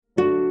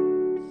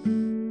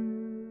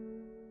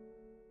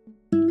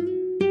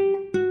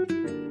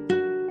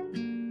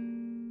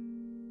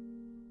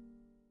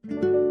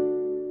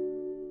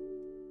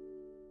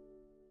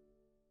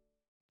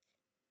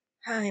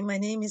Hi, my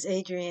name is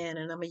Adrienne,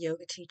 and I'm a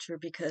yoga teacher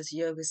because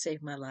yoga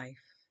saved my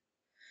life.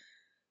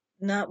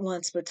 Not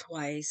once, but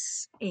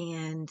twice.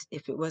 And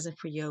if it wasn't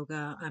for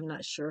yoga, I'm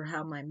not sure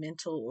how my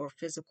mental or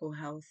physical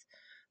health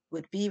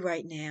would be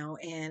right now.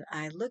 And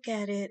I look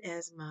at it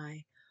as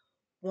my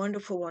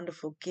wonderful,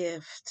 wonderful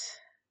gift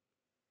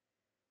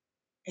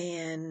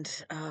and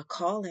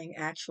calling,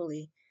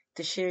 actually,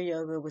 to share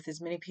yoga with as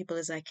many people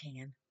as I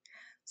can.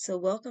 So,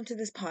 welcome to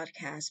this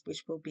podcast,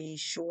 which will be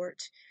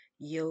short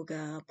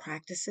yoga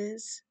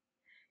practices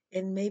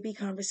and maybe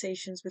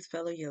conversations with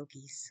fellow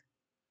yogis.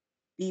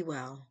 Be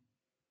well.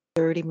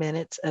 30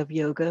 minutes of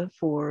yoga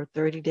for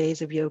 30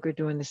 days of yoga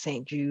during the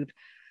St. Jude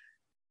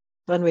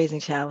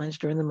fundraising challenge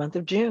during the month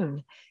of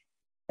June.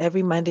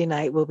 Every Monday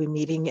night, we'll be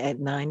meeting at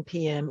 9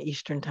 p.m.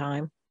 Eastern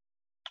Time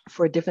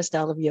for a different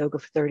style of yoga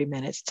for 30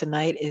 minutes.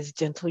 Tonight is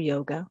gentle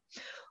yoga.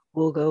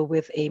 We'll go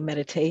with a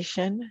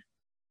meditation,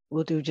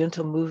 we'll do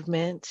gentle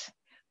movement,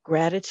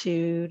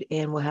 gratitude,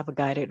 and we'll have a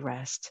guided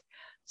rest.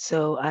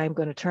 So I'm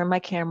going to turn my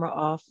camera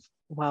off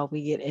while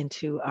we get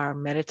into our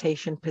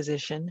meditation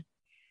position.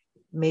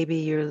 Maybe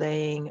you're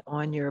laying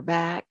on your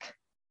back,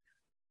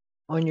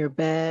 on your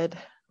bed,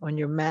 on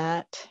your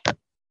mat.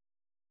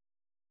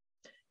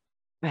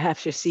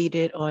 Perhaps you're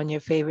seated on your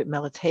favorite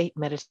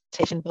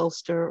meditation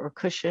bolster or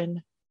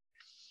cushion.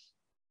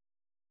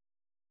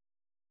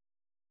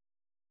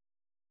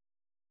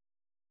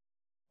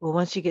 Well,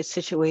 once you get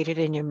situated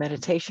in your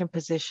meditation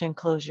position,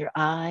 close your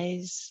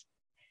eyes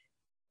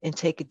and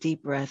take a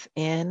deep breath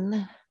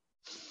in.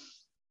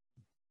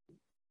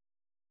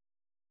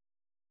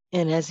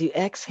 And as you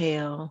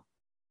exhale,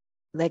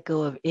 let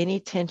go of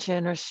any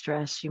tension or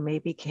stress you may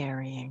be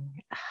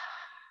carrying.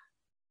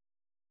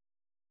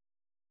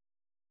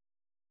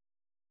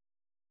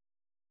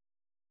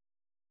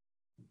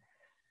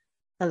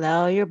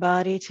 Allow your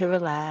body to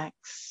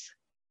relax,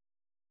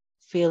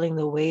 feeling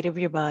the weight of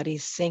your body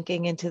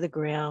sinking into the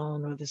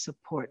ground or the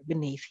support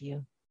beneath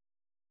you.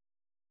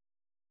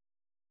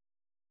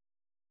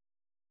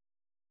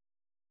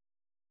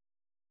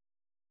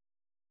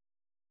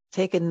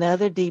 Take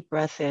another deep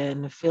breath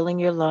in, filling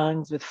your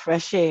lungs with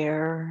fresh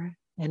air.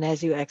 And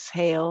as you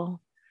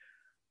exhale,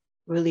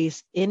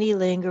 release any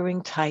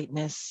lingering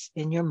tightness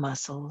in your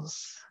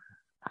muscles.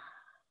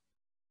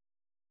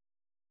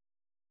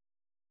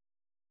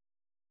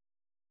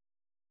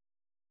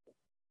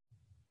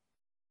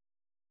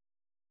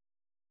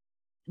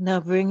 Now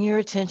bring your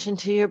attention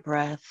to your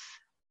breath,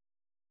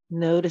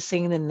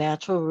 noticing the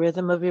natural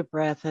rhythm of your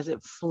breath as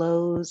it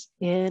flows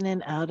in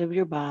and out of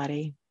your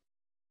body.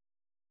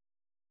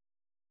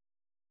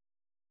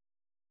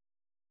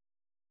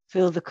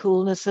 Feel the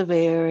coolness of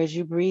air as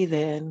you breathe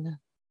in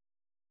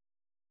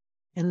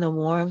and the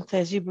warmth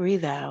as you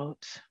breathe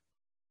out.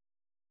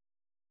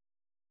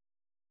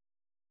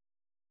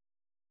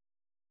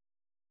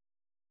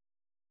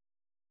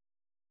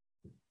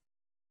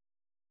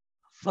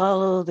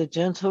 Follow the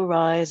gentle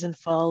rise and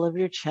fall of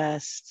your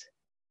chest,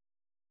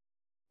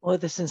 or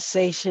the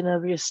sensation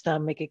of your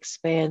stomach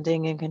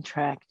expanding and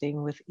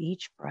contracting with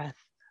each breath.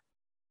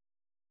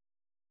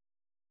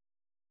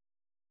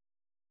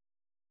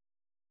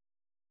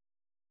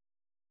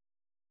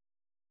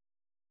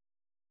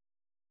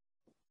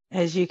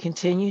 As you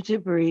continue to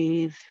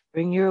breathe,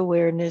 bring your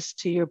awareness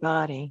to your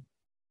body.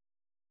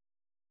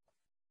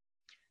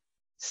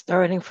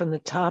 Starting from the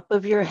top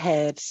of your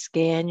head,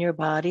 scan your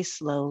body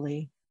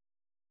slowly,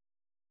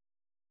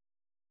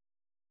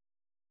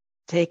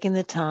 taking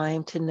the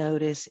time to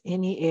notice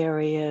any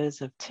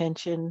areas of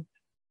tension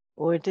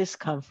or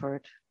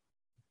discomfort.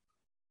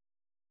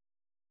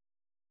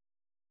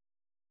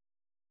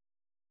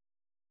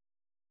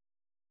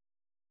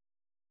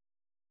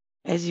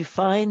 As you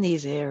find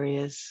these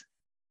areas,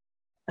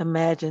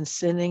 imagine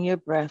sending your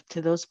breath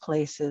to those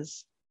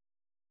places,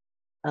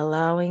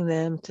 allowing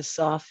them to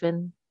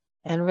soften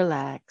and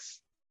relax.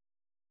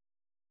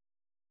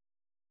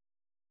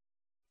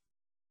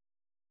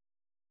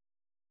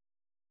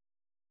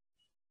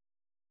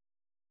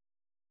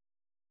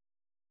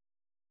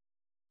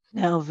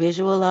 Now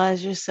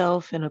visualize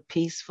yourself in a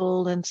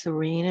peaceful and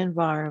serene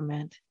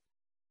environment,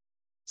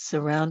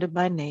 surrounded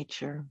by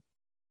nature.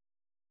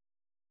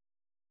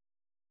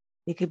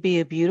 It could be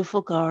a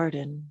beautiful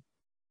garden,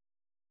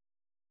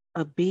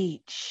 a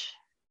beach,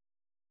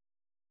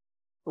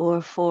 or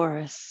a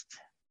forest.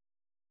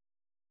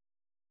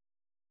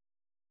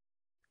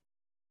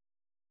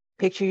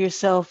 Picture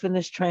yourself in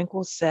this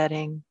tranquil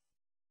setting,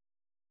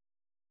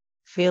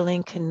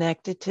 feeling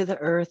connected to the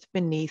earth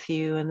beneath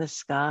you and the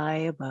sky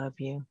above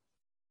you.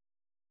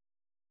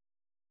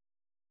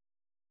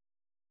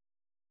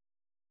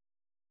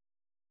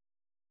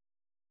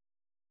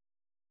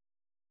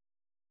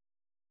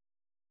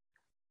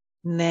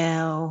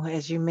 Now,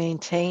 as you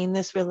maintain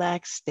this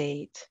relaxed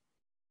state,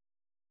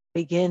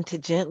 begin to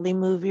gently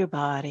move your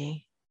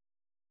body,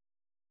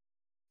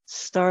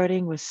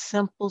 starting with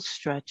simple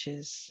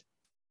stretches,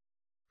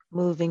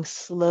 moving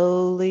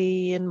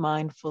slowly and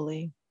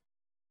mindfully.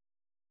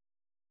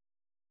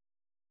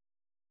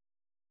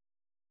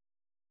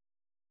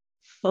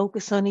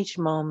 Focus on each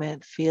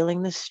moment,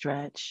 feeling the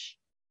stretch,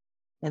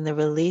 and the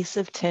release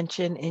of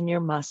tension in your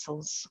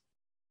muscles.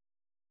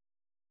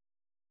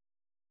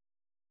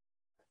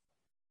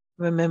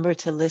 Remember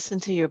to listen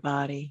to your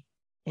body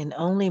and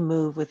only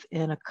move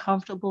within a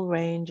comfortable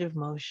range of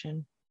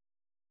motion.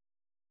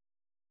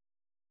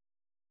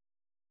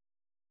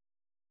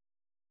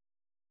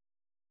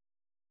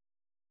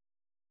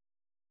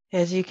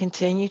 As you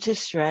continue to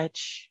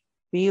stretch,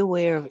 be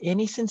aware of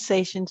any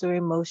sensations or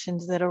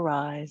emotions that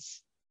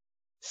arise.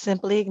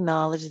 Simply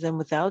acknowledge them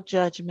without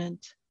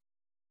judgment,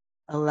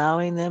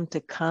 allowing them to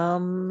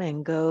come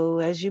and go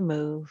as you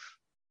move.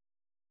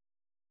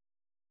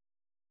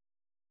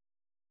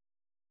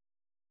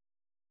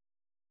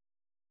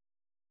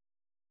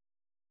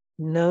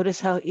 Notice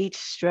how each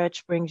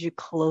stretch brings you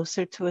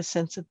closer to a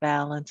sense of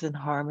balance and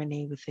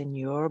harmony within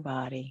your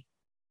body.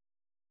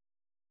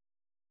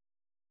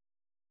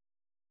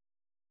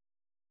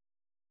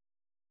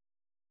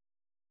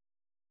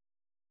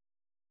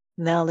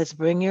 Now let's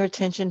bring your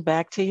attention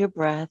back to your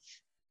breath.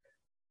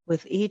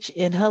 With each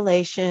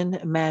inhalation,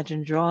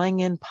 imagine drawing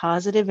in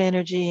positive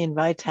energy and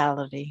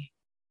vitality.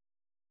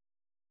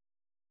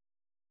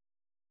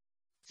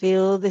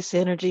 Feel this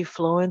energy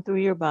flowing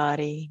through your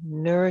body,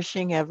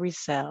 nourishing every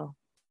cell.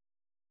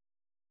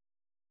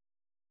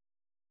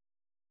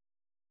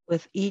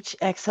 With each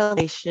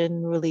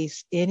exhalation,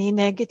 release any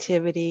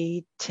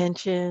negativity,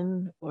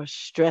 tension, or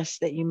stress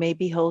that you may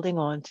be holding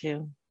on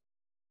to.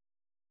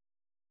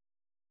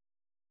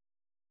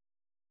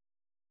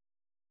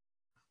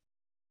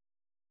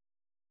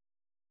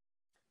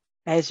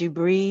 As you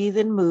breathe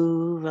and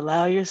move,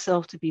 allow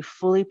yourself to be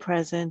fully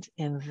present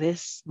in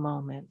this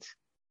moment.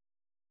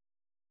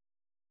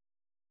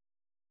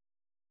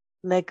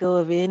 Let go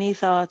of any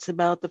thoughts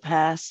about the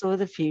past or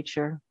the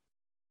future.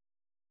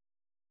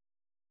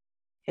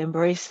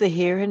 Embrace the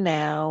here and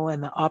now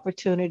and the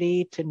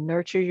opportunity to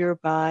nurture your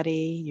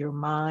body, your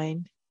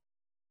mind,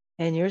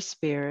 and your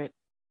spirit.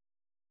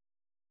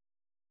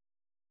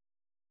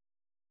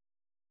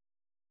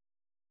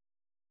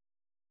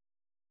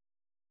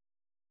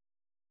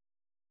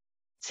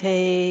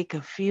 Take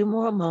a few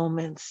more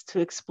moments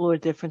to explore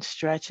different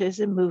stretches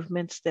and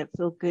movements that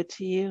feel good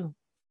to you.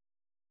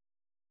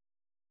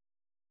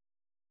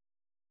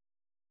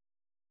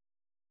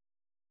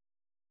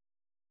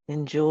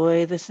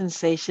 Enjoy the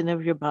sensation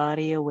of your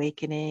body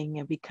awakening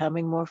and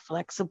becoming more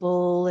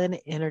flexible and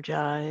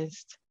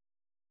energized.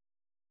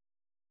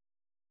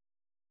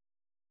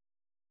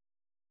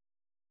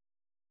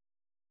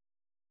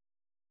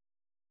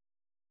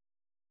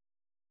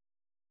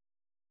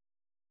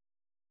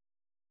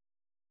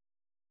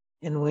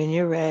 And when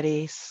you're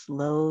ready,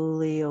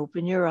 slowly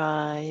open your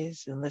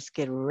eyes and let's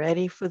get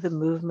ready for the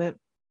movement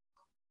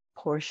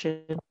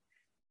portion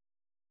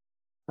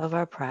of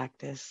our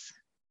practice.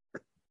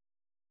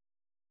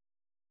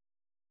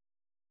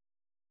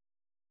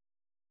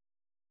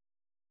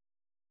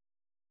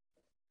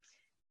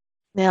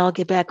 Now I'll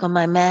get back on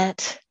my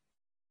mat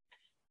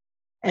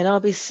and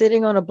I'll be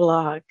sitting on a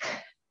block.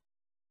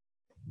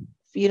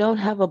 If you don't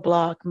have a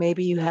block,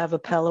 maybe you have a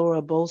pillow or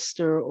a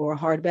bolster or a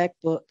hardback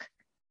book.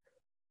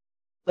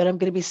 But I'm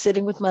going to be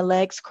sitting with my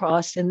legs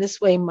crossed, and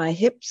this way my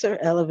hips are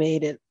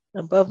elevated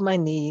above my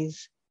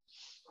knees.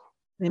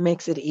 It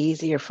makes it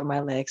easier for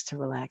my legs to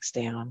relax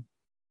down.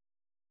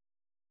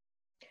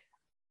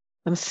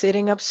 I'm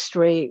sitting up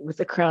straight with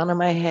the crown of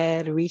my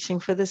head reaching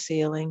for the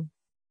ceiling,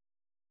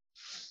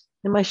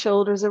 and my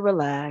shoulders are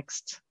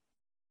relaxed.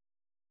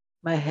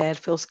 My head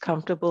feels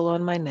comfortable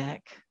on my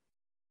neck.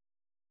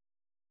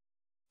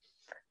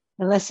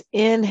 And let's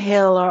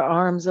inhale our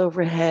arms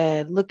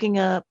overhead, looking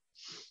up,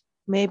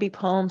 maybe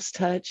palms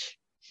touch,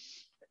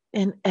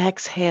 and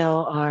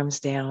exhale, arms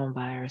down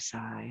by our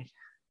side.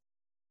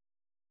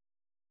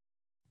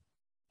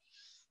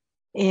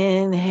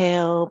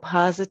 Inhale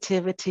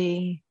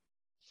positivity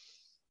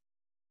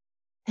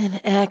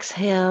and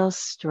exhale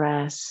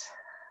stress.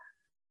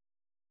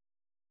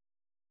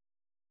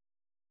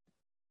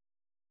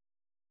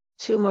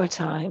 Two more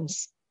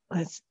times.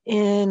 Let's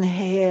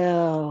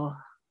inhale.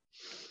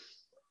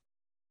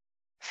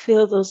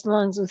 Fill those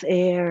lungs with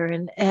air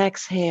and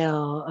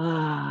exhale.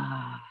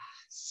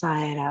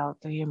 Sigh it out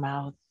through your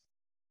mouth.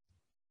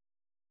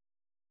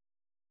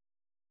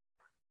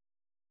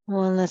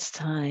 One last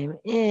time.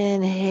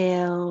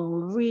 Inhale,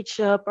 reach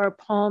up, our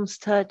palms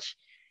touch,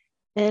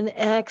 and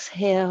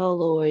exhale,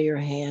 lower your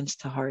hands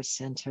to heart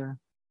center.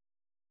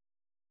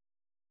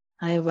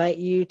 I invite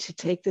you to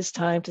take this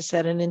time to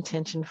set an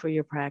intention for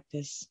your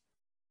practice.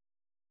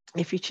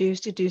 If you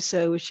choose to do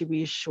so, it should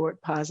be a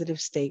short positive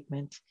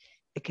statement.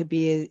 It could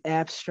be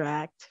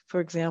abstract.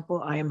 For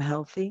example, I am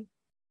healthy.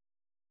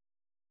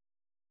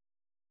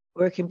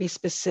 Or it can be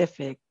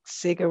specific.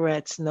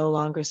 Cigarettes no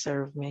longer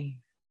serve me.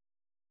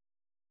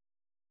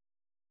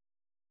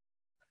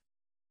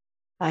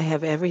 I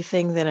have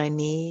everything that I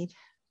need.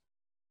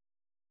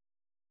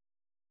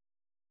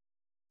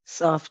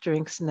 Soft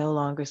drinks no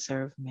longer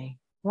serve me.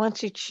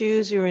 Once you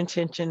choose your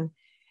intention,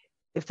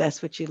 if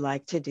that's what you'd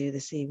like to do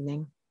this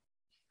evening,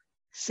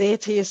 say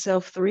it to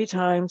yourself 3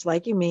 times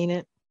like you mean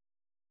it.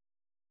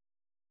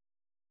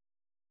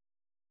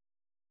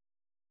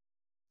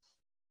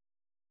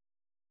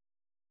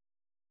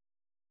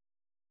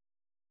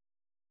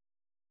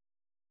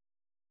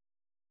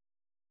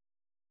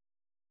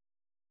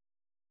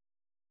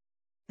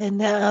 And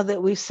now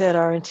that we've set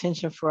our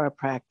intention for our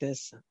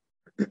practice,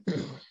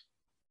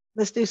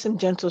 let's do some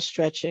gentle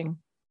stretching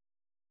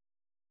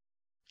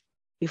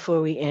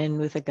before we end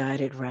with a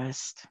guided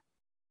rest.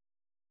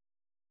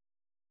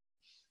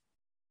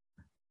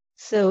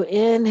 So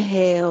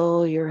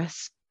inhale, your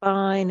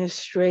spine is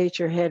straight,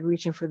 your head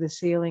reaching for the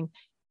ceiling,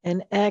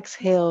 and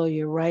exhale,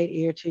 your right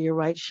ear to your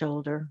right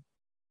shoulder.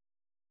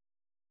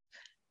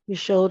 Your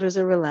shoulders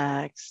are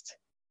relaxed.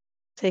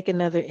 Take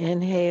another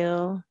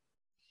inhale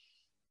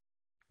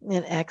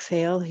and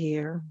exhale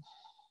here.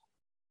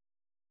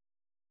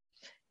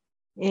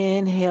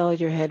 Inhale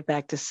your head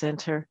back to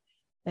center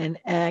and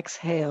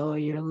exhale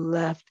your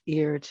left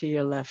ear to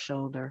your left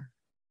shoulder.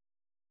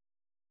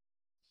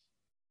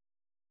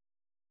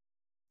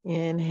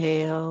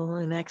 Inhale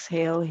and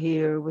exhale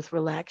here with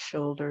relaxed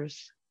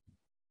shoulders.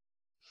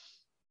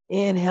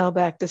 Inhale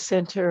back to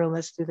center, and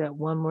let's do that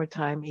one more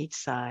time each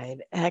side.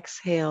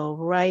 Exhale,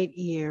 right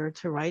ear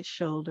to right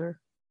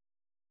shoulder.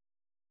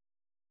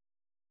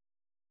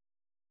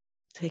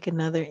 Take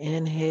another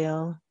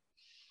inhale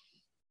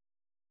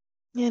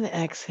and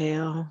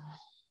exhale.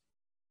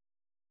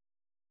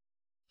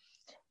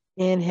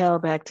 Inhale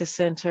back to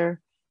center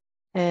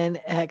and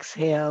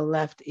exhale,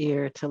 left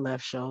ear to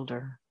left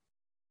shoulder.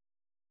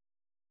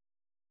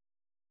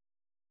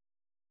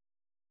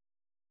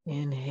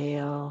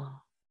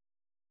 Inhale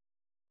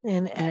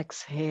and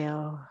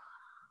exhale.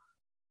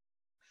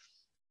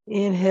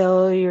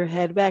 Inhale your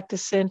head back to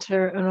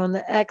center, and on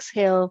the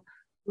exhale,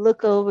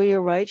 look over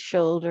your right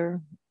shoulder.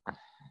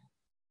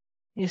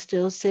 You're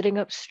still sitting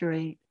up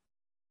straight.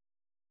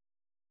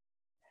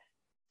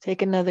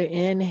 Take another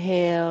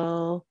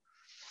inhale.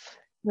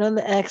 And on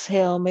the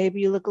exhale,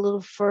 maybe you look a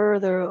little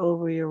further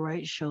over your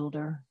right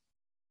shoulder.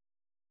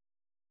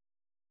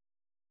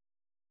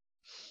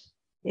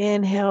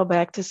 Inhale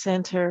back to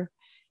center,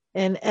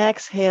 and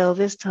exhale,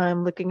 this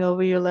time looking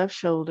over your left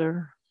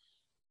shoulder.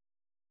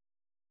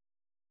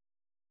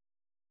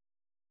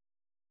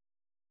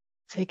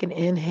 Take an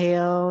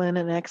inhale and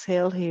an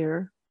exhale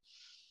here.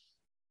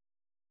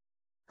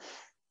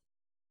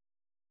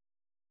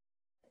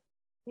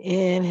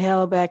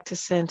 Inhale back to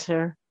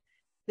center.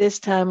 This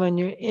time on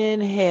your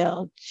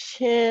inhale,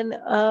 chin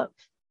up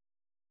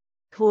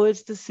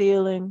towards the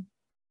ceiling.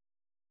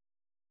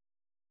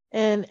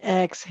 And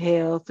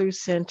exhale through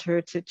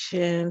center to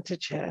chin to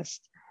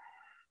chest.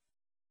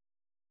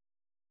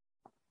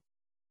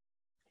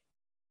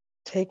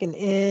 Take an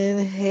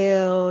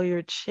inhale,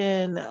 your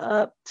chin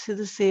up to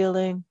the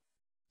ceiling.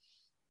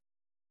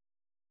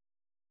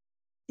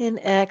 And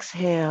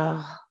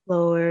exhale,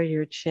 lower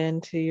your chin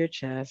to your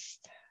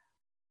chest.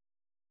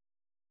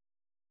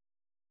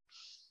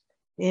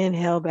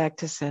 Inhale back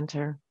to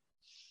center.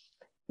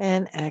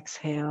 And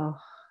exhale.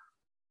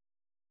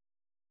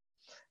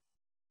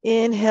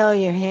 Inhale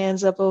your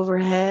hands up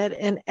overhead,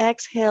 and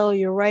exhale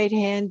your right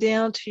hand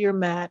down to your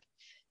mat.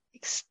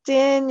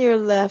 Extend your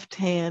left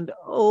hand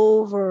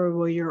over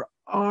where your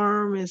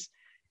arm is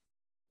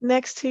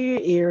next to your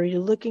ear. You're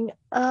looking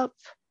up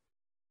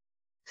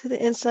to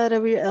the inside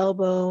of your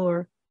elbow,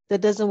 or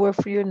that doesn't work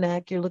for your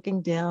neck. You're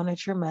looking down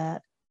at your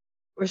mat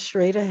or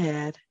straight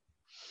ahead.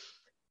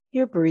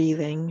 You're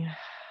breathing.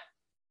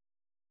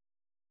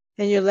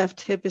 And your left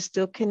hip is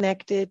still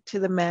connected to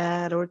the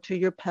mat or to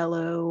your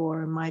pillow,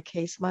 or in my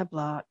case, my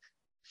block.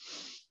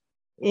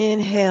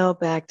 Inhale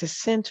back to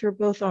center,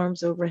 both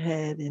arms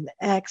overhead, and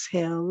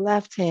exhale,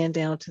 left hand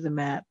down to the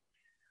mat.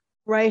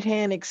 Right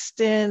hand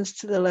extends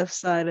to the left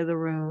side of the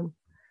room.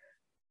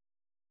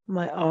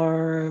 My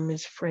arm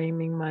is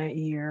framing my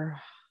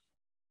ear.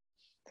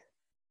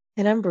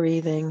 And I'm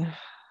breathing.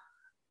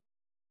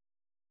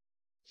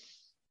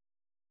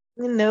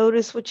 And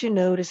notice what you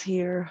notice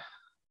here.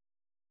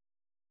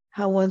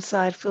 How one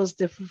side feels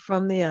different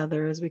from the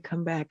other as we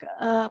come back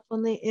up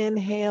on the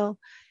inhale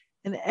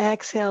and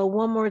exhale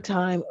one more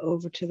time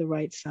over to the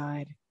right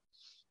side.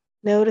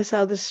 Notice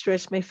how the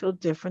stretch may feel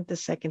different the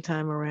second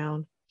time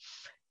around.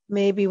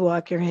 Maybe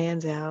walk your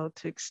hands out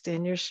to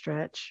extend your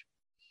stretch.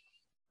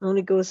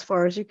 Only go as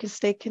far as you can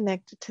stay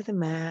connected to the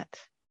mat.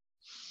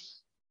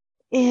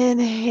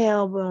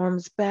 Inhale,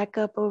 arms back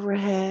up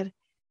overhead,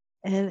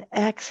 and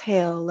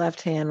exhale,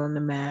 left hand on the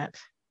mat.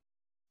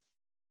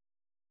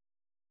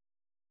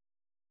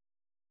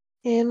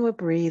 In with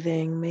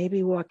breathing,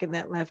 maybe walking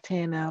that left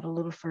hand out a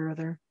little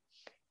further.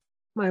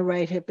 My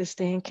right hip is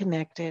staying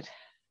connected.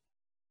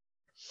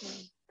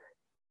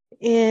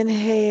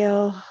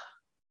 Inhale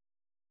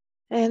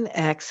and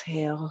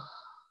exhale.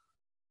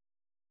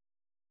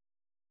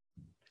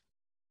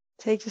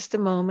 Take just a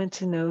moment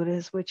to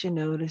notice what you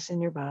notice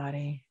in your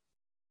body.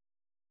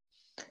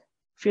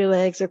 If your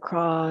legs are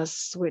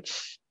crossed,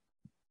 switch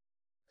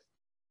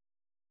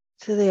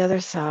to the other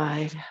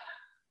side.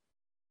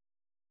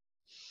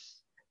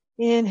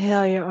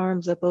 Inhale your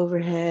arms up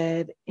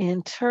overhead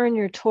and turn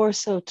your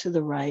torso to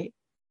the right.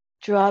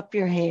 Drop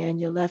your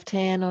hand, your left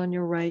hand on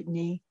your right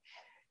knee.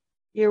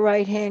 Your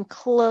right hand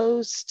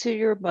close to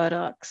your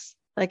buttocks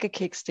like a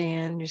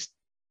kickstand. You're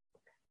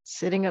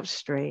sitting up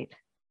straight.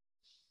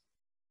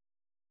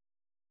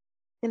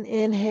 And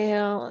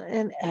inhale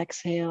and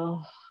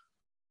exhale.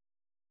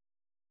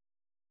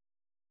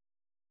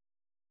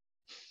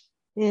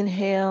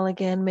 Inhale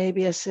again,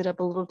 maybe I sit up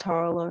a little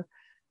taller.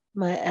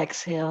 My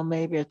exhale,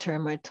 maybe I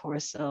turn my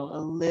torso a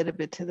little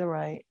bit to the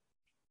right.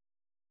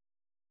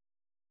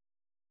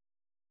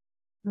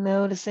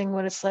 Noticing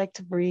what it's like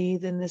to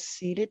breathe in this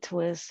seated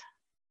twist.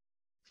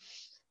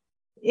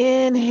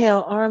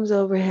 Inhale, arms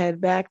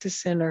overhead, back to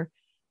center.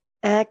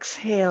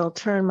 Exhale,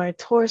 turn my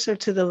torso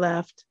to the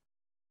left.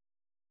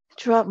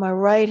 Drop my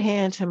right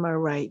hand to my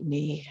right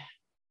knee.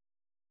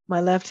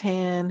 My left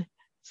hand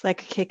is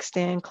like a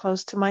kickstand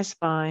close to my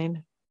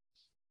spine.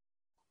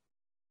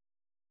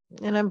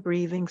 And I'm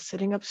breathing,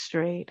 sitting up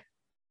straight.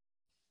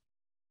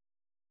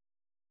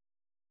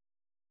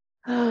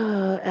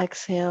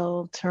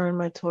 Exhale, turn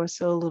my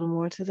torso a little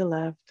more to the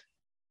left.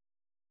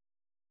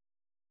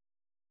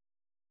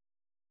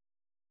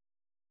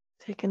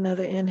 Take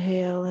another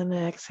inhale and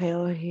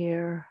exhale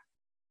here.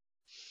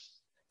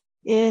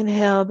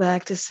 Inhale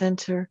back to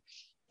center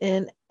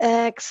and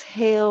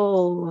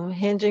exhale,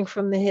 hinging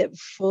from the hip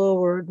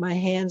forward. My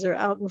hands are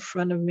out in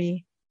front of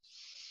me.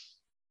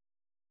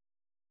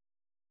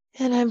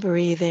 And I'm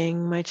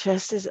breathing. My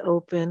chest is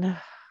open.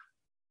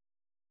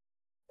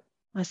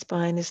 My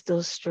spine is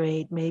still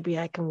straight. Maybe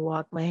I can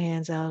walk my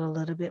hands out a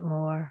little bit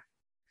more.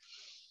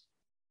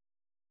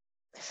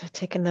 So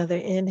take another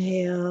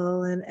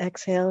inhale and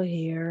exhale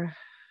here.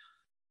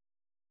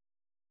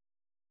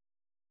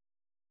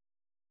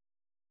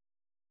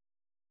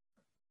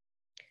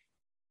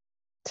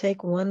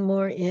 Take one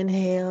more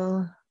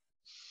inhale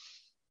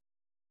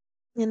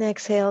and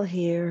exhale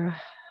here.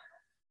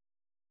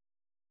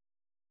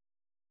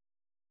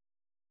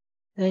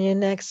 And your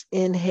next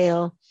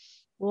inhale,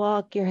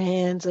 walk your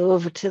hands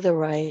over to the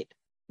right.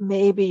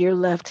 Maybe your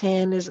left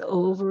hand is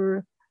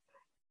over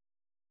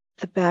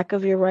the back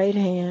of your right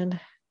hand.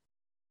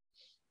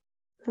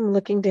 I'm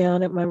looking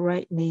down at my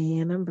right knee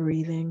and I'm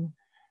breathing.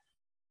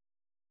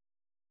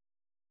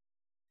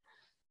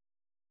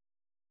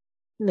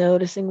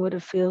 Noticing what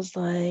it feels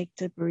like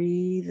to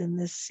breathe in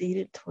this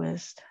seated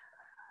twist.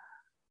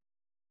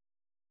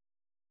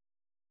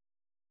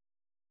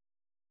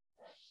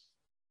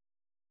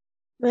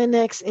 My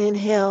next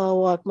inhale, I'll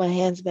walk my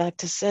hands back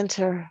to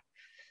center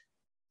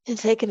and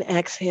take an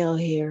exhale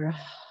here.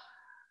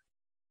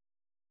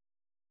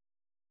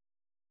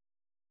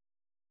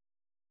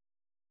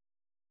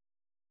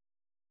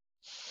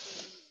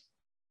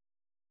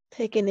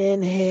 Take an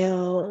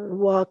inhale,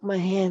 walk my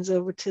hands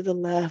over to the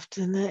left,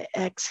 and the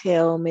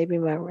exhale, maybe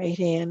my right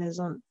hand is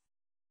on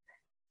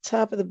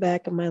top of the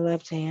back of my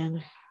left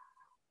hand.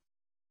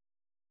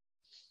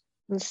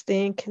 And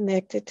staying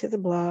connected to the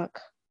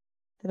block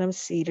that I'm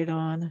seated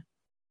on.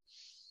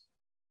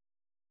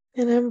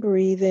 And I'm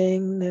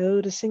breathing,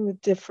 noticing the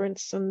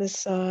difference on this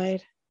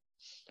side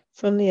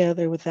from the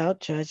other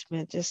without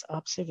judgment, just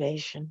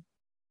observation.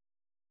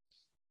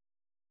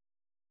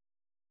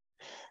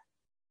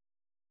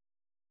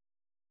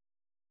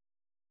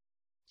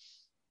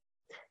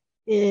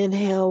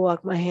 Inhale,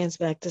 walk my hands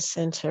back to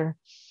center.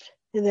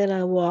 And then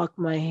I walk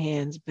my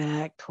hands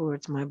back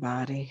towards my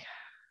body.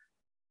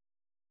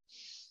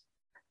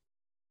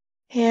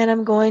 And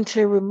I'm going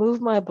to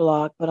remove my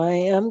block, but I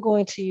am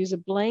going to use a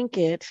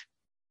blanket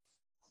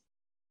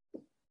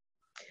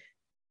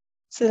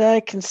so that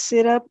I can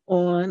sit up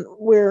on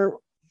where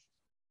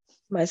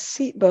my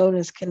seat bone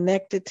is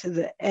connected to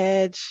the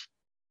edge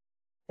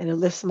and it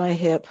lifts my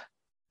hip.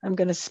 I'm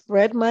going to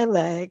spread my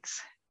legs.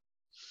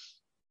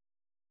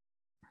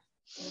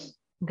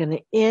 I'm going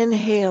to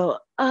inhale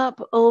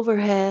up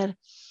overhead,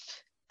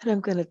 and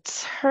I'm going to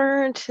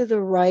turn to the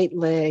right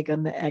leg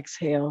on the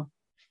exhale.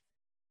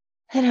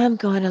 And I'm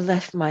going to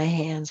let my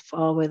hands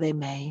fall where they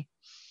may.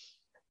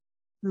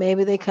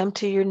 Maybe they come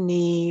to your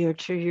knee or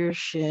to your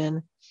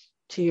shin,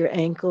 to your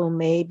ankle.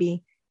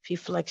 Maybe if you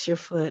flex your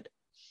foot,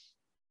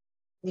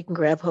 you can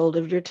grab hold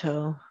of your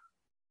toe.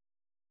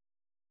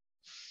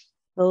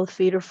 Both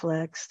feet are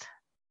flexed.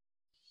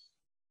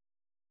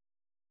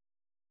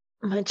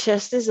 My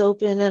chest is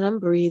open and I'm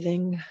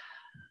breathing.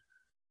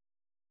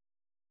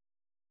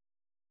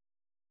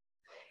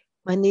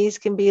 My knees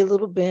can be a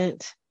little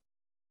bent.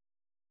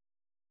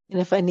 And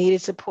if I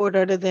needed support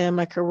under them,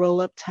 I could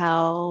roll up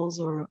towels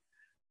or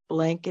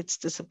blankets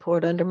to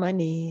support under my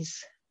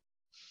knees.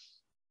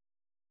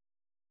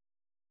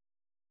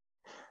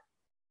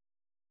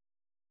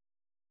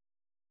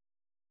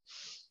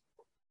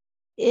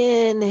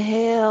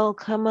 Inhale,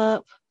 come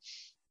up.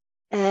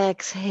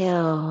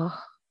 Exhale,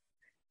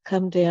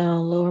 come down,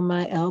 lower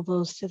my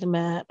elbows to the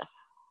mat.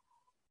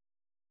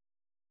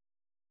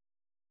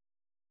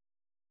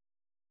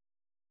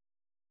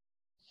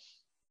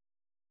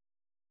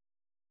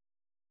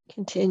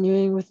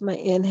 Continuing with my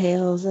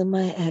inhales and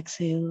my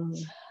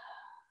exhales.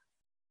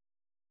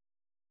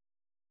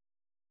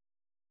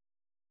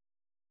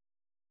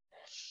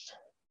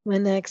 My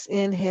next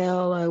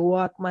inhale, I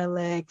walk my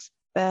legs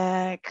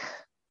back,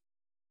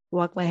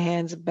 walk my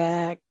hands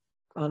back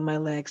on my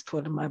legs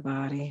toward my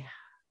body.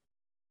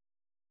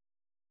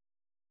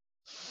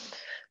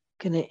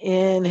 Gonna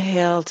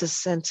inhale to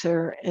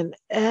center and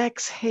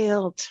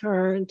exhale,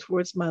 turn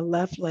towards my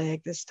left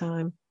leg this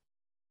time.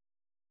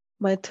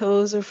 My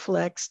toes are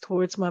flexed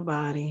towards my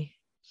body.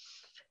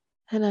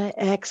 And I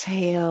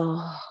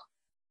exhale,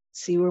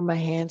 see where my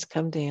hands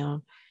come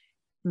down.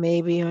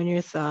 Maybe on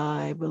your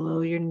thigh,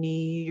 below your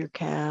knee, your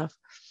calf.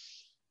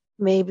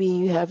 Maybe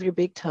you have your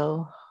big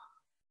toe.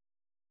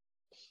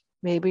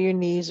 Maybe your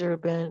knees are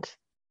bent,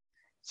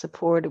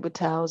 supported with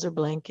towels or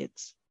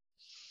blankets.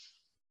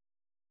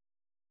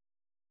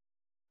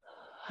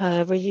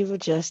 However you've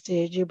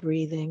adjusted your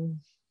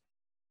breathing.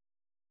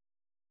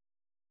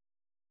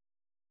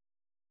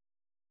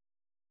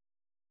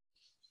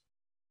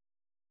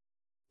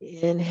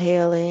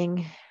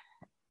 Inhaling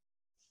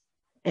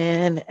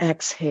and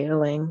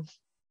exhaling.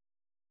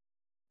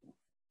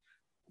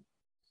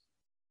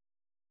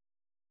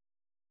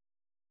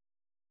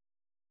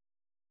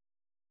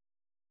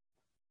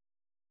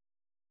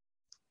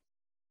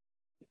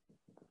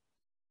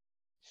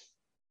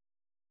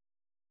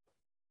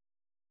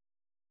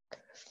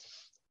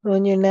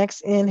 On your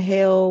next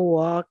inhale,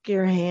 walk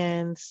your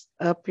hands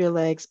up your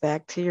legs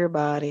back to your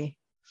body.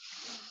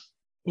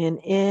 And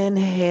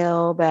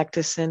inhale back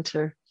to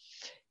center.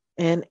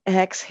 And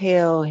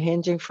exhale,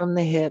 hinging from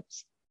the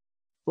hips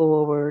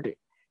forward.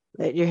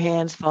 Let your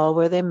hands fall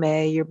where they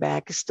may. Your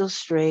back is still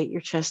straight.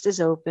 Your chest is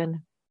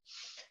open.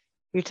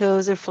 Your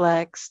toes are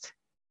flexed.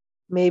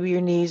 Maybe your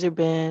knees are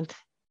bent.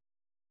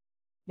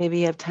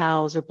 Maybe you have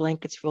towels or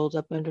blankets rolled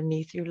up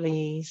underneath your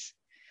knees.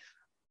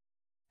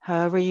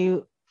 However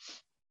you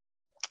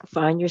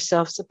find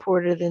yourself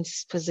supported in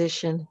this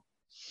position,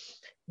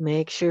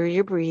 make sure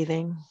you're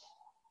breathing.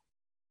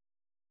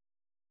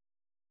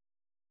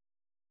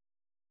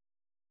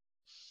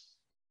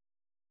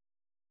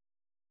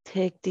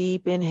 Take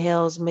deep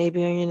inhales.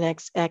 Maybe on your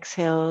next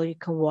exhale, you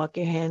can walk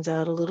your hands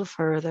out a little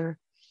further.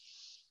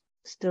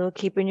 Still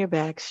keeping your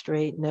back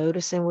straight,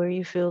 noticing where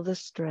you feel the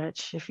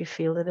stretch, if you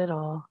feel it at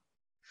all.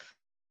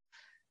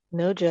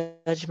 No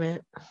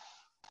judgment,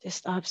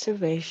 just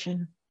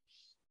observation.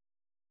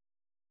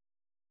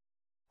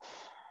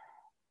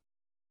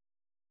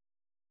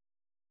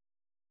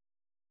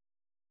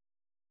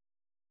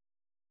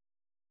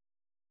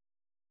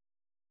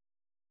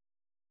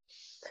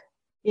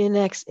 Your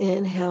next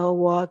inhale,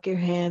 walk your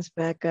hands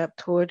back up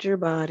towards your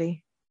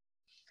body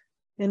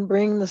and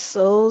bring the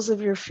soles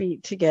of your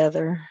feet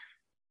together.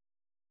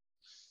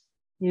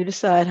 You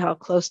decide how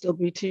close they'll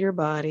be to your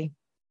body.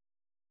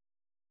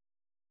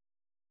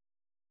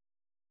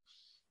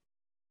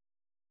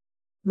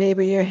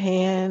 Maybe your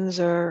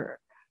hands are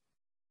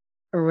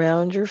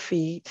around your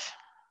feet.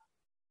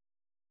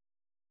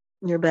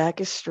 Your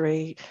back is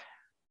straight.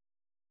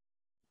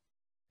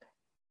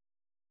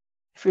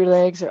 If your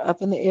legs are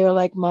up in the air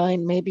like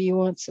mine, maybe you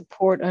want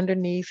support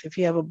underneath if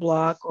you have a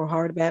block or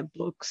hardback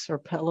books or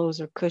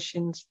pillows or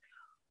cushions,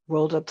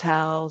 rolled up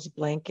towels,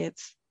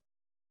 blankets.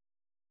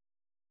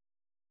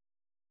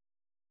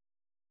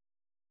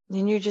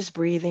 And you're just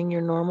breathing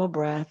your normal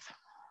breath.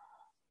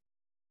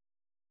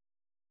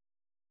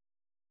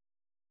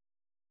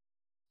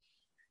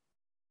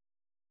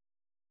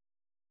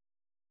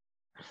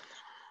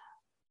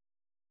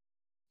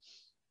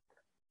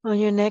 On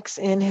your next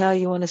inhale,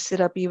 you want to sit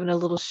up even a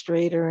little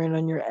straighter. And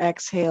on your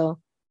exhale,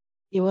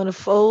 you want to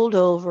fold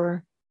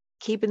over,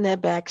 keeping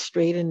that back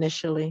straight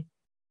initially.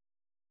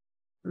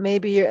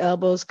 Maybe your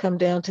elbows come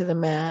down to the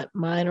mat.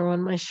 Mine are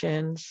on my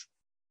shins.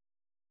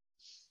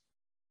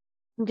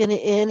 I'm going to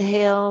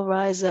inhale,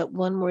 rise up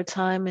one more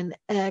time, and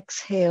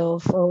exhale,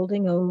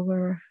 folding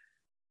over.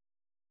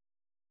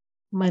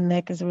 My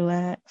neck is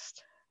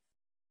relaxed.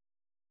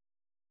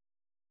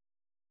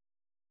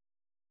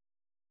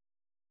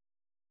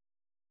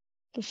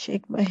 I can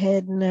shake my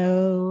head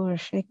no, or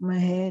shake my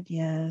head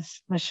yes.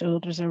 My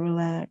shoulders are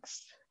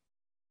relaxed.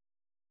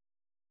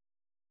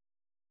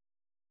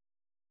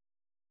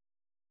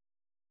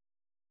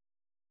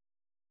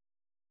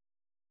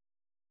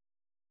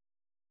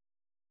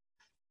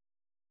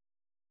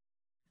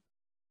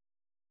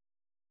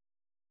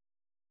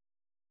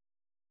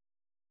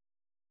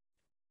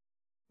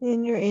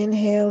 And you're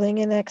inhaling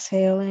and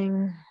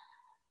exhaling.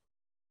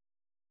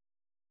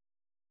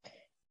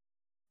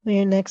 On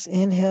your next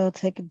inhale,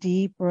 take a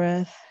deep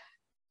breath.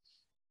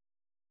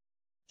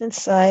 Then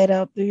sigh it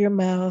out through your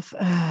mouth.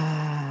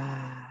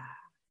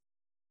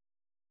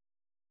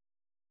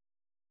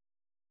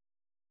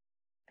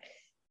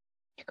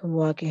 You can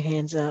walk your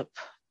hands up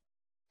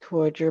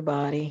toward your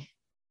body.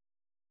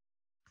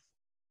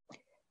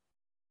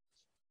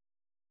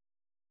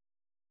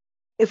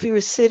 If you were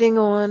sitting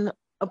on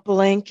a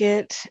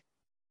blanket,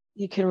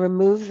 you can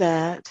remove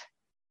that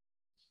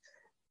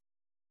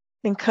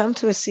and come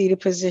to a seated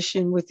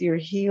position with your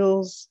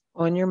heels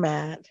on your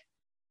mat.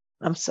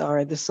 I'm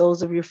sorry, the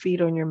soles of your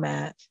feet on your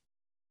mat.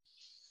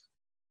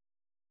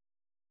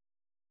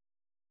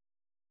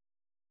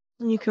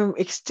 And you can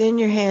extend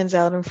your hands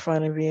out in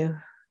front of you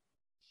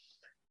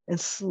and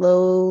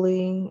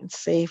slowly and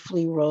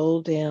safely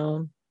roll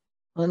down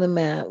on the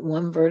mat,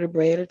 one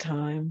vertebrae at a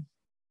time.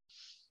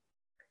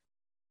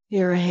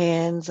 Your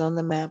hands on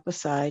the mat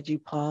beside you,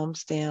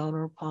 palms down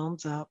or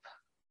palms up.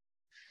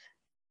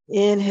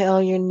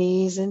 Inhale your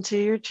knees into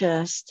your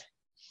chest,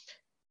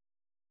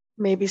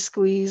 maybe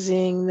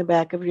squeezing the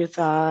back of your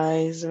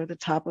thighs or the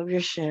top of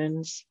your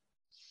shins,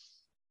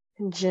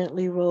 and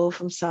gently roll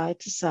from side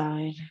to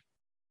side.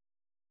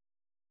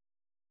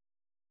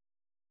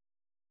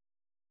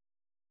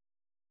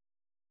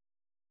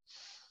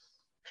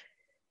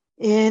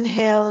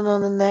 Inhale, and on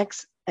the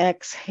next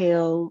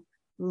exhale,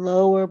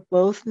 lower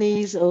both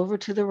knees over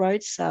to the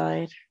right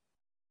side.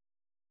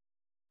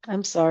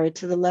 To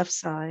the left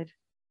side.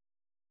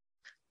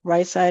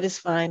 Right side is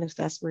fine if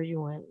that's where you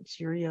went. It's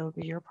your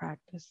yoga, your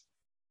practice.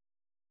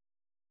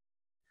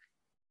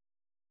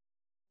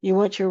 You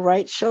want your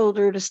right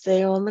shoulder to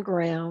stay on the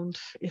ground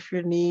if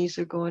your knees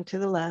are going to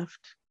the left.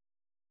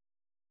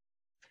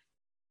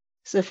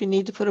 So if you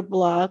need to put a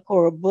block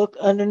or a book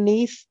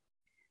underneath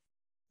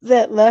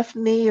that left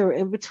knee or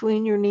in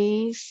between your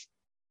knees,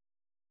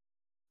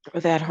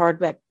 or that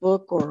hardback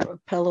book or a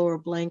pillow or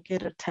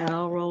blanket, a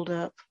towel rolled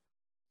up,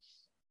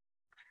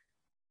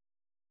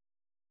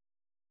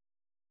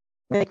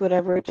 make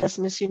whatever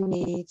adjustments you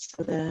need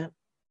so that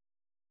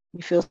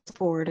you feel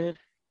supported.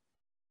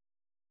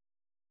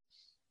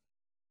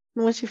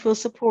 And once you feel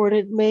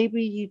supported,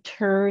 maybe you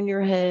turn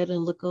your head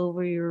and look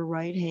over your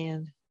right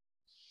hand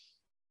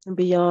and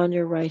beyond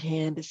your right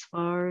hand as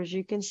far as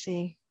you can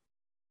see.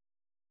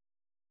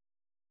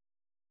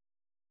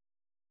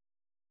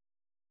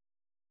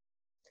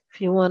 If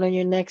you want, on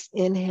your next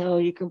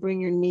inhale, you can bring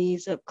your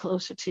knees up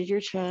closer to your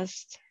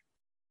chest.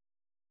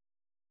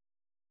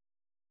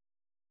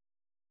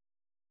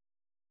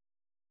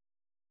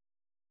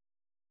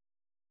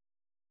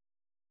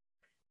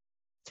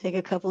 Take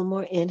a couple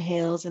more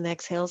inhales and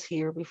exhales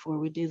here before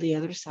we do the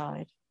other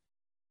side.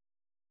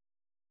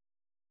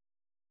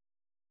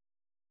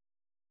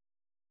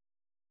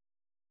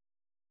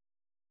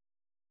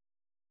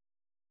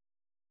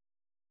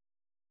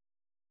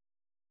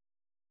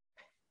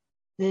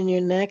 Then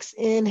your next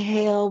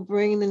inhale,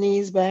 bring the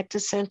knees back to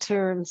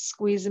center and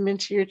squeeze them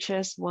into your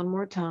chest one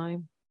more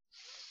time.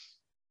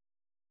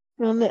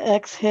 On the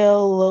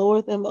exhale,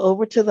 lower them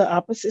over to the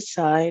opposite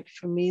side.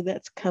 For me,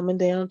 that's coming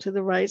down to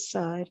the right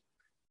side.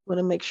 I want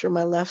to make sure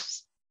my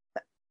left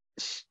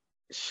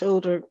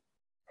shoulder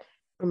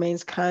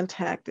remains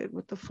contacted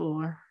with the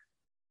floor,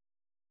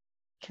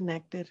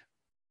 connected.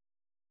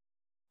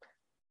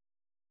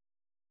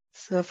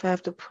 So if I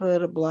have to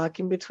put a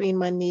block in between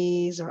my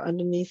knees or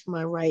underneath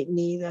my right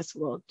knee, that's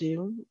what I'll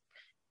do.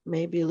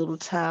 Maybe a little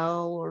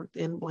towel or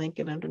thin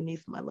blanket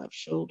underneath my left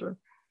shoulder.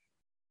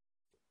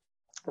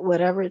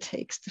 Whatever it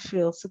takes to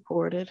feel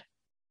supported.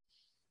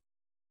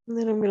 And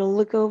then I'm going to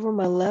look over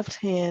my left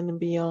hand and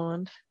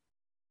beyond.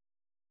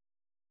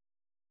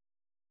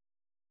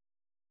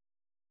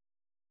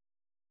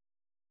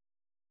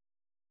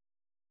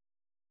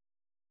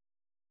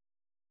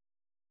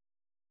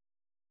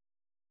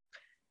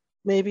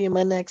 Maybe in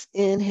my next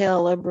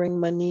inhale, I bring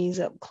my knees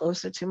up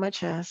closer to my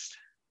chest.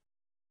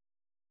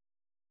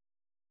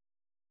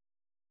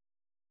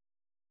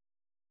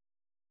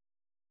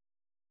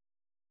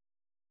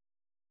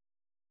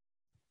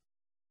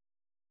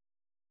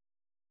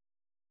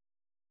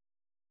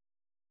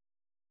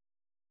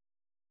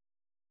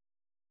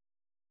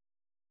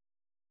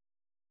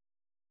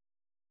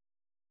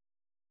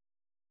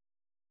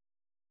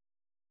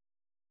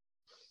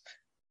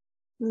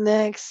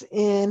 Next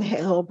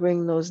inhale,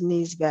 bring those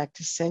knees back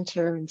to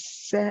center and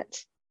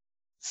set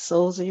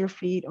soles of your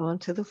feet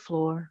onto the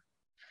floor.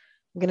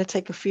 I'm going to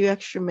take a few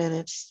extra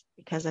minutes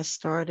because I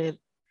started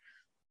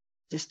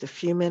just a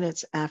few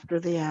minutes after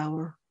the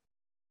hour.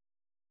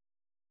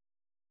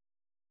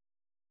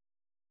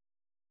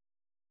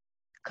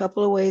 A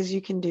couple of ways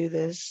you can do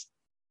this.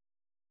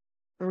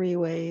 3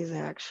 ways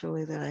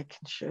actually that I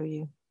can show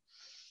you.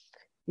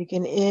 You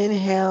can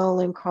inhale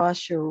and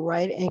cross your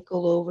right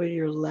ankle over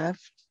your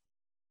left,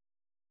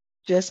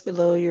 just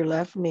below your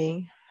left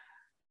knee.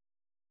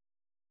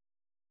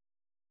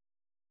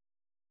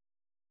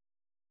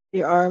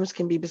 Your arms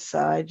can be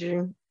beside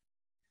you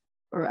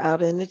or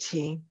out in the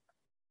T.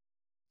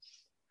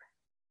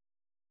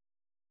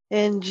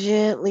 And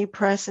gently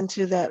press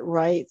into that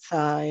right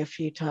thigh a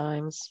few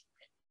times.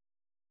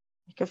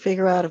 You can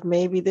figure out if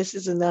maybe this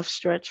is enough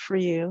stretch for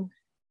you.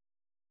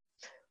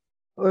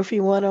 Or if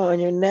you want to, on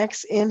your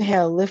next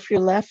inhale, lift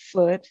your left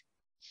foot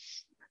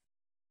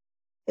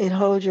and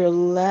hold your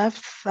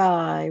left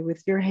thigh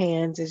with your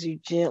hands as you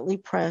gently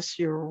press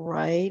your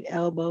right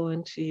elbow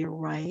into your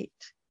right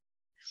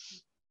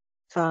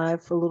thigh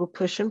for a little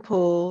push and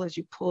pull as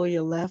you pull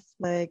your left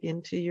leg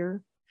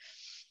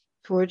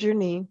towards your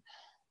knee.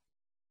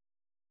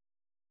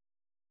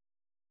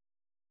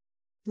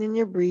 Then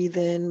you breathe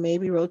in,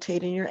 maybe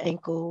rotating your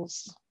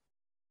ankles.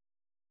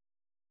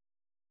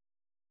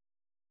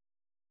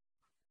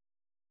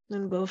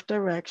 In both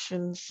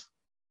directions.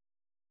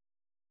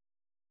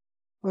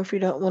 Or if you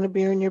don't want to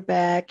be on your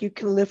back, you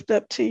can lift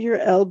up to your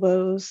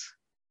elbows.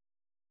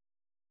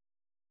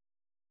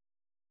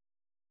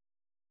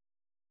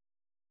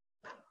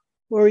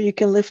 Or you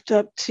can lift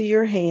up to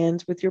your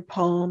hands with your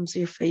palms,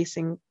 your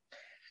fingers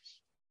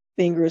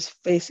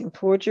facing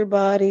towards your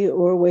body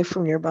or away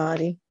from your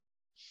body.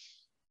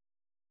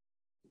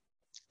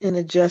 And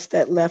adjust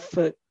that left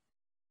foot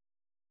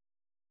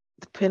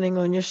depending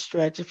on your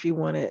stretch if you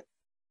want it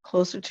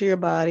closer to your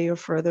body or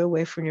further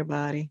away from your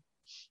body.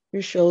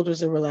 Your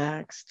shoulders are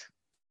relaxed.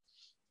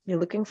 You're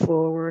looking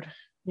forward.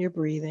 You're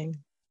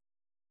breathing.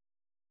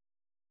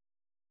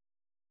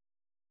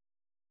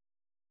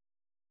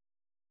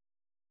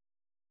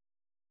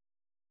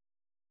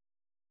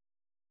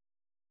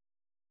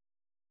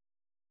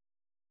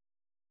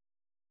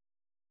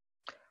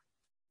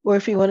 Or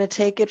if you want to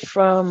take it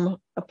from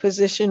a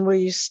position where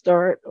you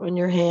start on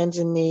your hands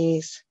and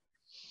knees,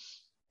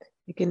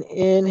 you can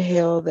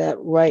inhale that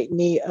right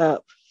knee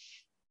up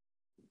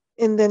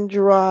and then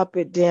drop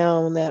it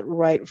down that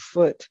right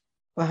foot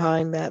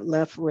behind that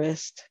left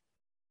wrist.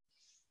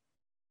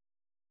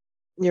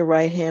 Your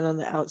right hand on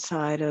the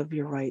outside of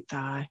your right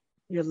thigh,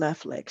 your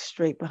left leg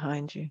straight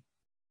behind you.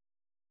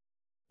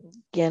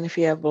 Again, if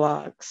you have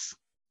blocks,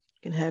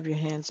 you can have your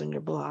hands on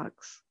your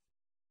blocks.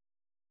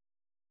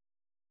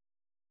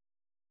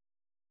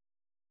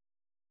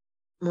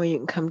 Or you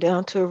can come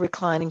down to a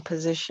reclining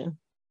position.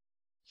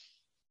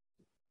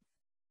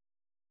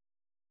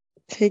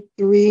 Take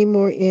 3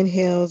 more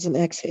inhales and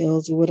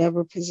exhales,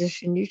 whatever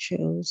position you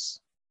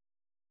chose,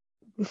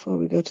 before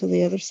we go to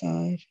the other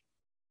side.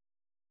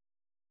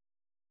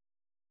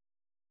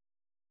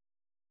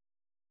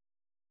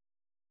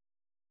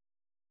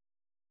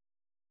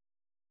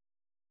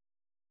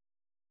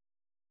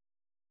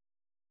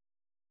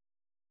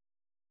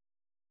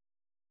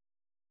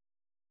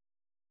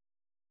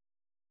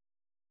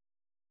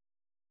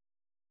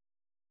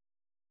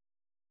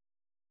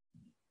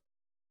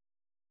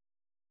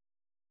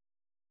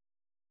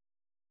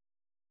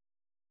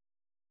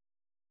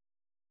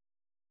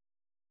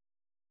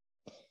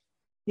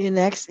 Your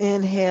next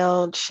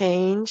inhale,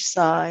 change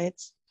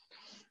sides.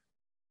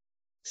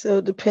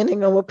 So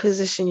depending on what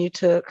position you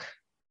took,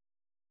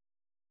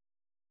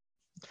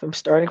 if I'm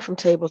starting from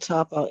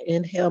tabletop, I'll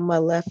inhale my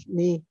left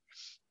knee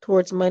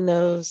towards my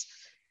nose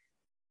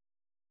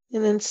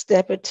and then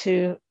step it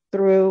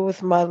through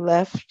with my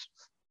left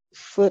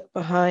foot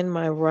behind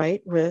my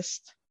right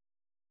wrist,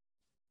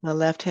 my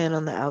left hand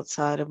on the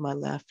outside of my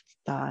left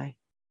thigh,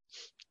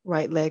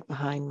 right leg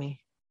behind me.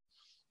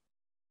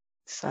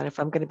 Decide if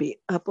I'm going to be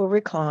up or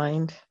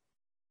reclined.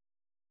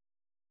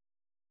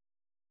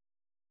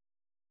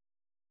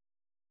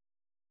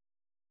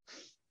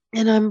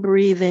 And I'm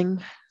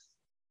breathing.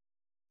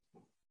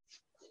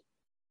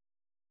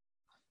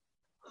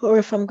 Or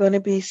if I'm going to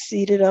be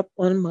seated up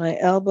on my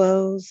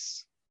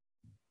elbows,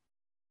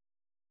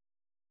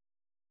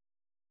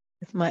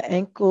 with my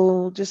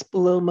ankle just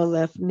below my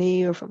left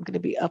knee, or if I'm going to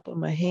be up on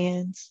my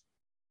hands.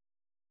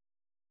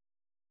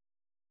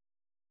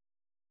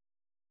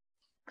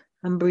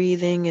 I'm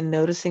breathing and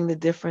noticing the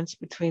difference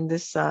between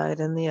this side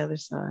and the other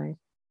side.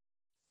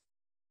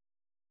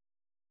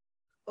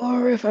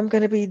 Or if I'm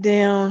going to be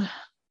down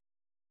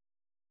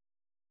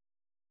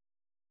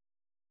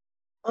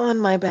on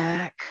my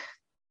back,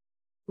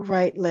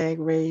 right leg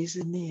raised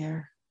in the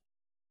air,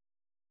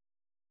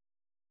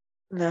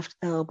 left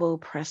elbow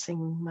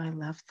pressing my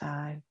left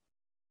thigh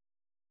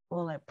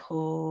while I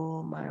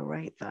pull my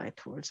right thigh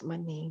towards my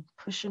knee,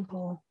 push and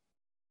pull.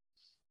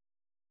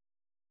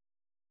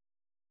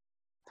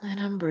 And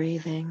I'm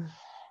breathing.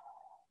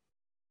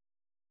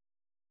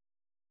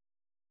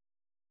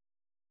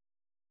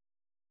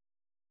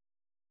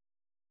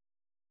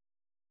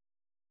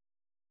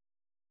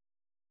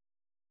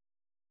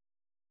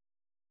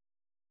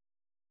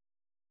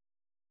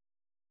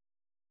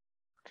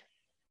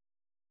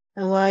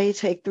 And while you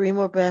take 3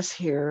 more breaths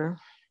here,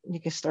 you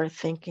can start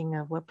thinking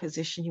of what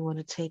position you want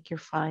to take your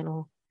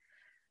final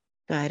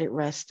guided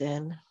rest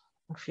in.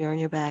 If you're on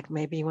your back,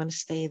 maybe you want to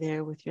stay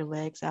there with your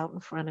legs out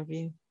in front of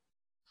you.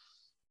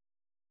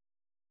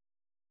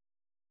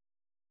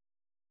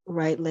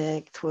 Right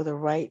leg toward the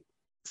right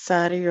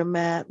side of your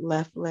mat,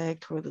 left leg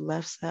toward the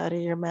left side of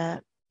your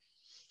mat.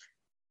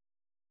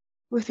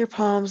 With your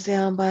palms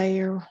down by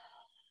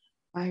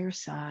your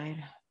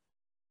side,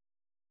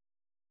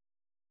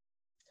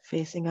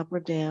 facing up or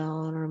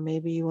down, or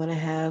maybe you want to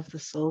have the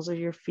soles of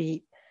your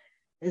feet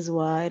as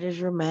wide as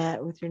your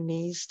mat with your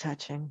knees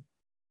touching.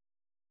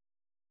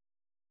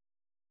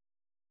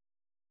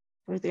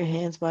 With your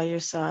hands by your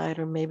side,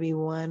 or maybe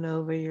one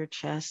over your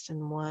chest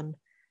and one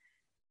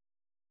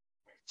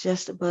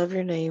just above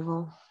your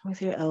navel,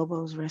 with your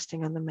elbows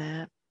resting on the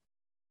mat.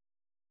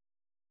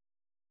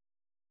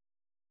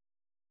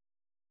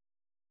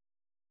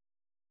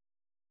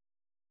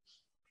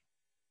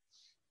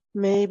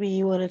 Maybe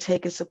you want to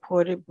take a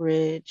supported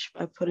bridge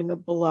by putting a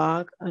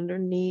block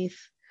underneath,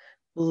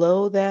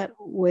 below that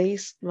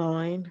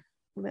waistline,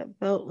 that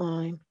belt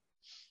line.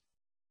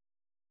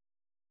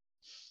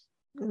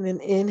 And then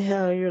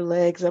inhale your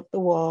legs up the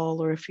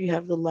wall, or if you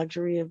have the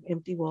luxury of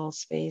empty wall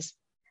space,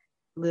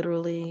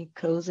 literally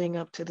cozying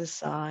up to the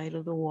side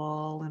of the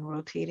wall and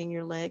rotating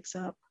your legs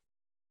up.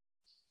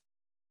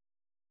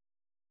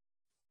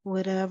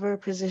 Whatever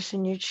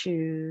position you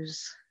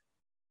choose,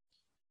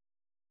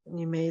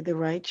 you made the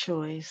right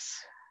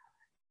choice.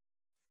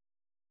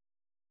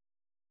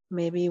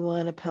 Maybe you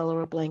want a pillow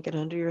or blanket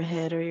under your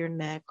head or your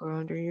neck or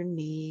under your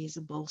knees,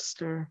 a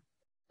bolster,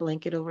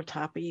 blanket over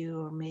top of you,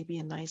 or maybe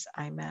a nice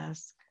eye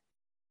mask.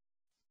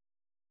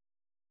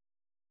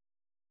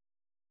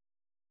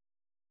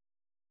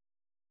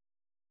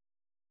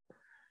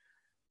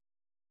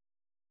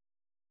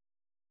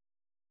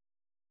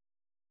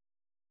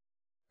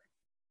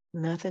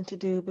 Nothing to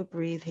do but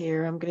breathe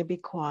here. I'm going to be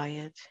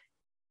quiet.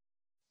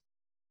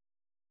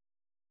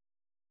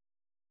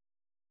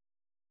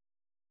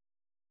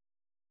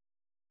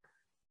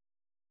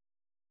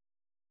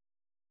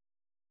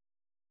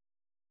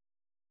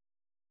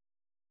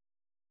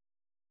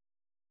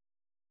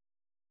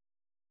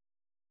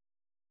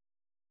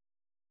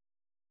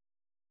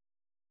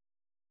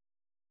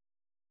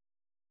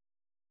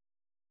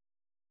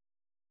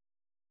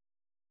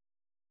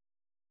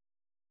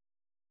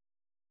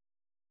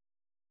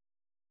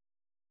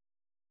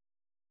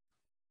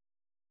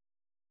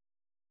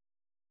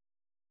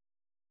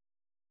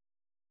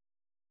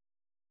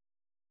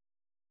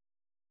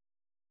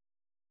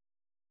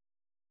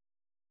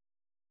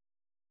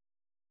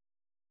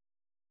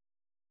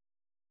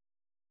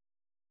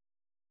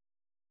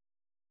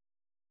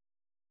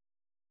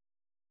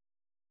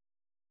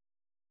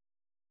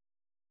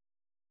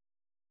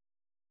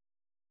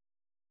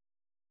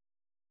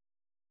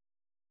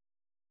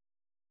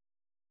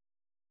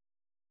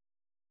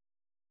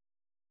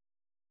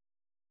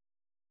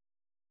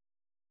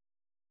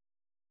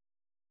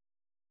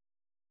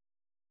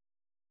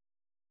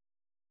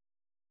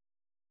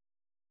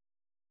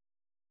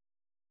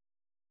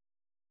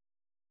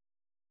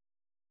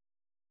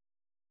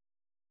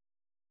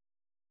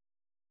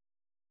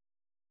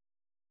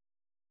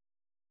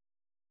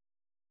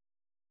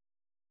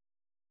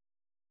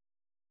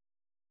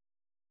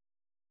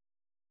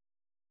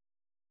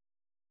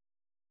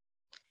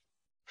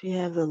 If you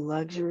have the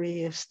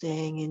luxury of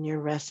staying in your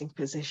resting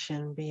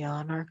position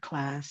beyond our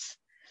class,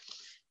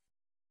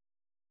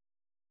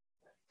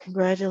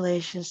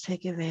 congratulations,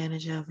 take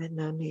advantage of it.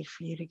 No need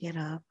for you to get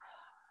up.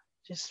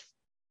 Just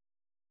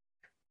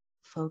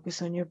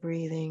focus on your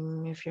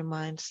breathing if your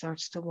mind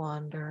starts to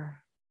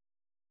wander.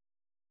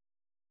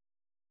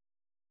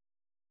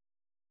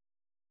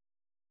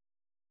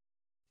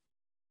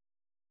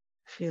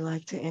 If you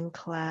like to end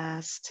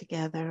class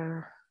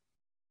together,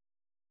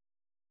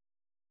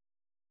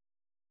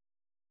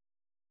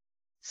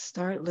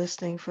 start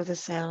listening for the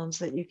sounds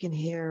that you can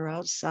hear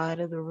outside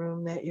of the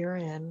room that you're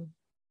in.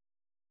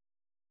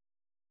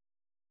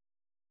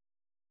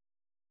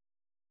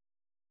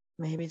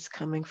 Maybe it's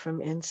coming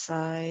from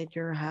inside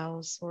your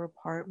house or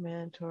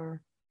apartment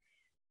or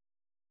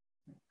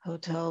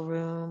hotel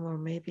room, or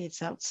maybe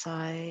it's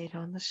outside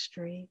on the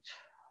street.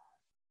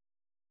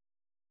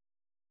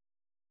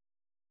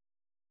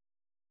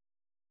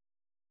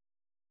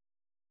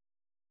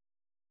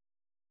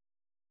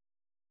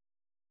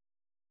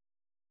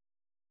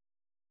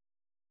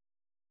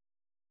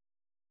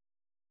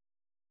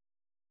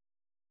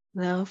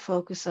 Now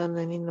focus on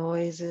any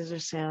noises or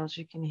sounds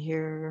you can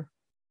hear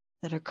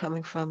that are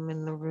coming from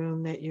in the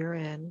room that you're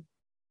in.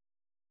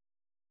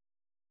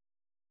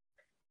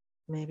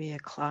 Maybe a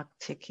clock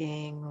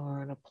ticking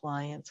or an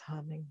appliance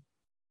humming,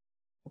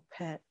 a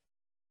pet.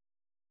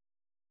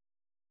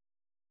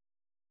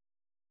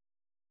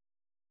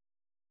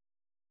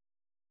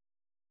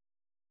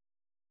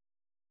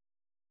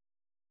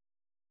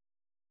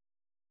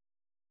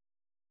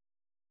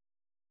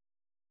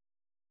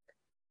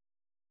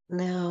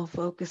 Now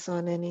focus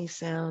on any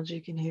sounds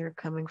you can hear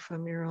coming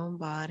from your own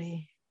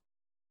body.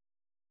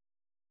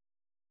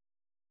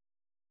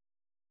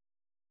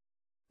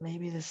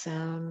 Maybe the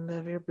sound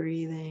of your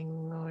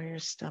breathing or your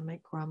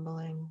stomach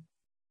grumbling.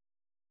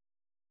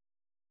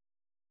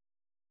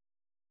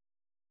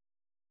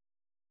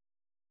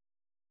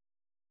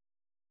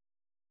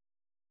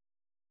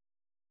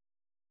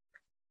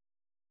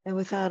 And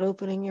without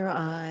opening your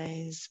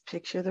eyes,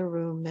 picture the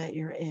room that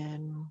you're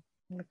in,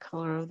 the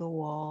color of the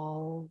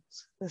walls,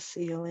 the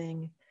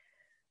ceiling,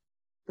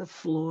 the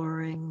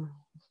flooring,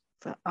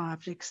 the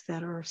objects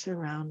that are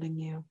surrounding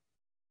you,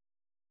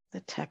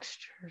 the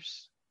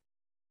textures.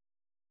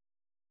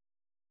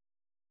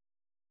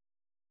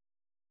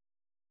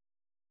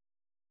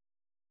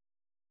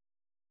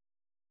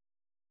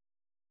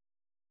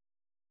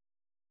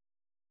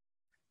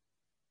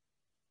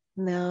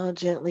 Now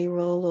gently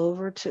roll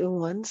over to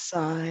one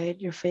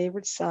side, your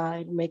favorite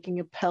side, making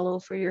a pillow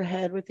for your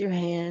head with your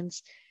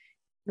hands.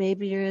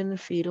 Maybe you're in the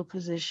fetal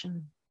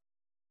position.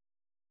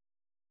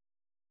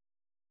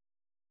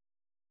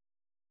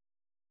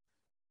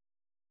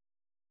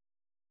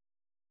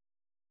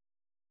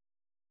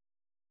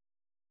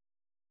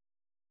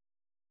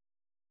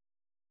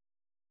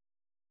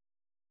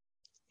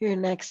 Your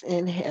next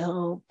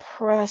inhale,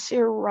 press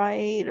your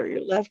right or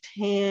your left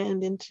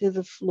hand into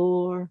the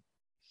floor.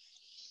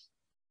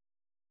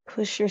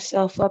 Push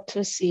yourself up to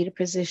a seated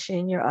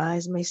position. Your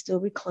eyes may still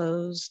be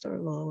closed or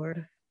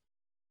lowered.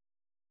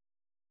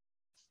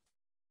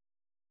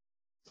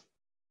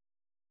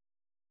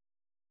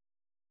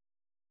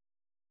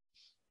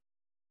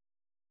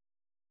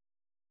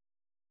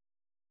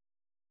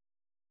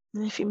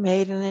 And if you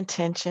made an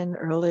intention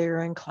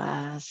earlier in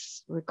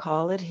class,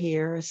 recall it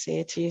here, say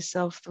it to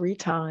yourself 3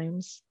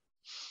 times,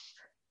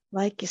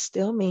 like you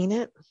still mean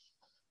it.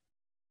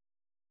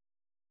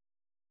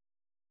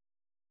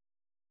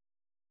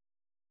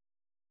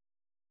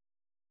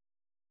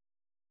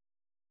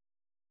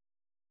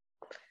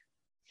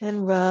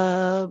 And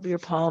rub your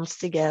palms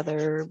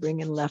together,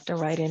 bringing left and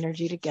right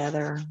energy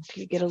together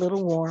until you get a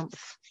little warmth.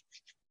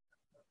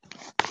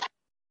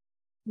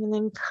 And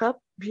then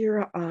cup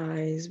your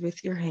eyes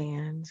with your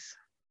hands.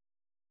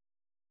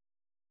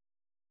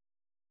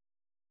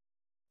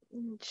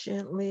 And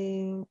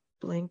gently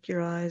blink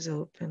your eyes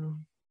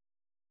open,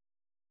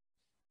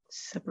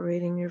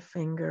 separating your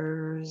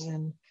fingers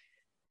and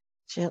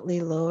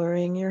gently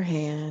lowering your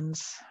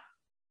hands.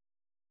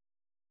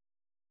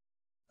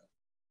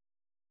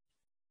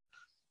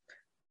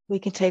 We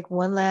can take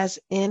one last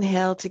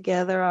inhale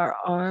together. Our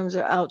arms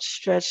are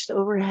outstretched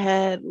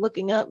overhead,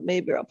 looking up,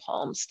 maybe our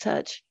palms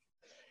touch.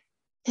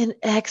 And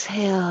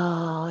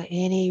exhale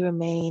any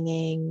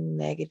remaining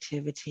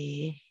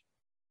negativity.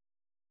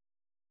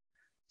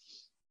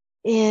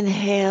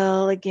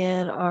 Inhale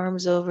again,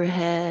 arms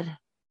overhead.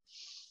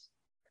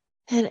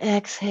 And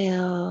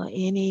exhale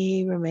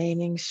any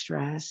remaining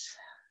stress.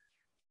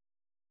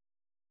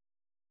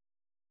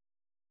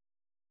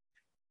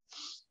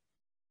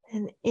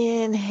 And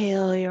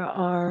inhale your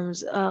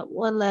arms up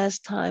one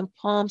last time,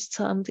 palms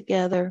come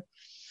together.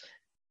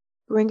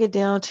 Bring it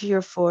down to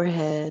your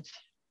forehead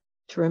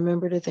to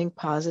remember to think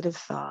positive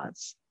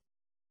thoughts.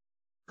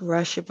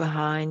 Brush it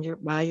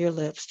by your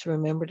lips to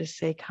remember to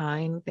say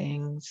kind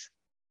things.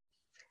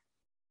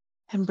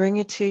 And bring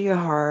it to your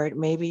heart.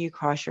 Maybe you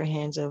cross your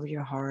hands over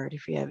your heart.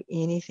 If you have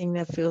anything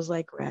that feels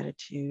like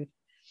gratitude,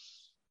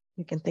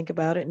 you can think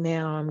about it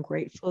now. I'm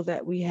grateful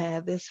that we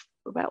had this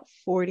for about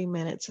 40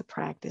 minutes of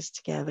practice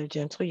together,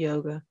 gentle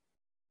yoga,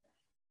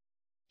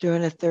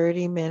 during the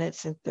 30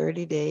 minutes and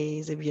 30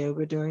 days of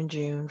yoga during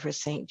June for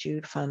St.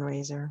 Jude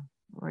fundraiser.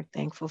 We're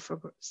thankful for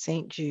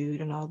St.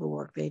 Jude and all the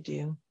work they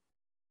do.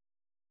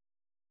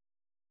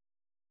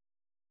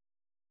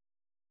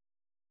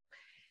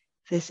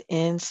 This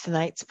ends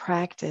tonight's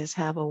practice.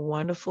 Have a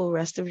wonderful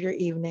rest of your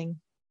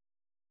evening.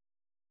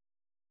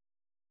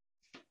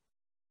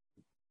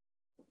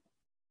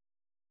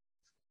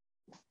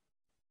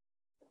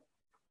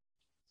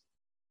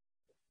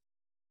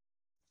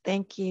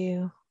 Thank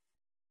you.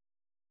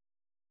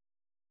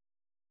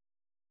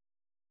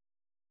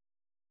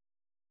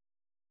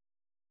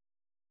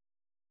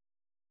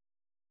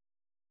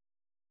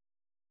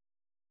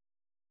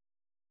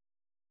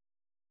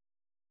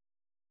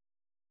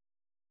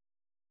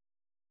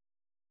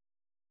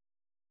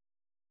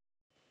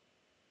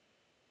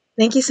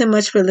 Thank you so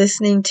much for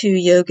listening to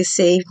Yoga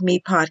Saved Me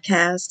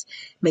podcast.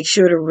 Make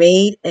sure to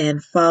rate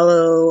and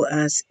follow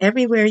us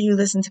everywhere you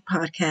listen to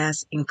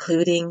podcasts,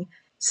 including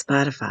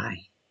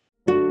Spotify.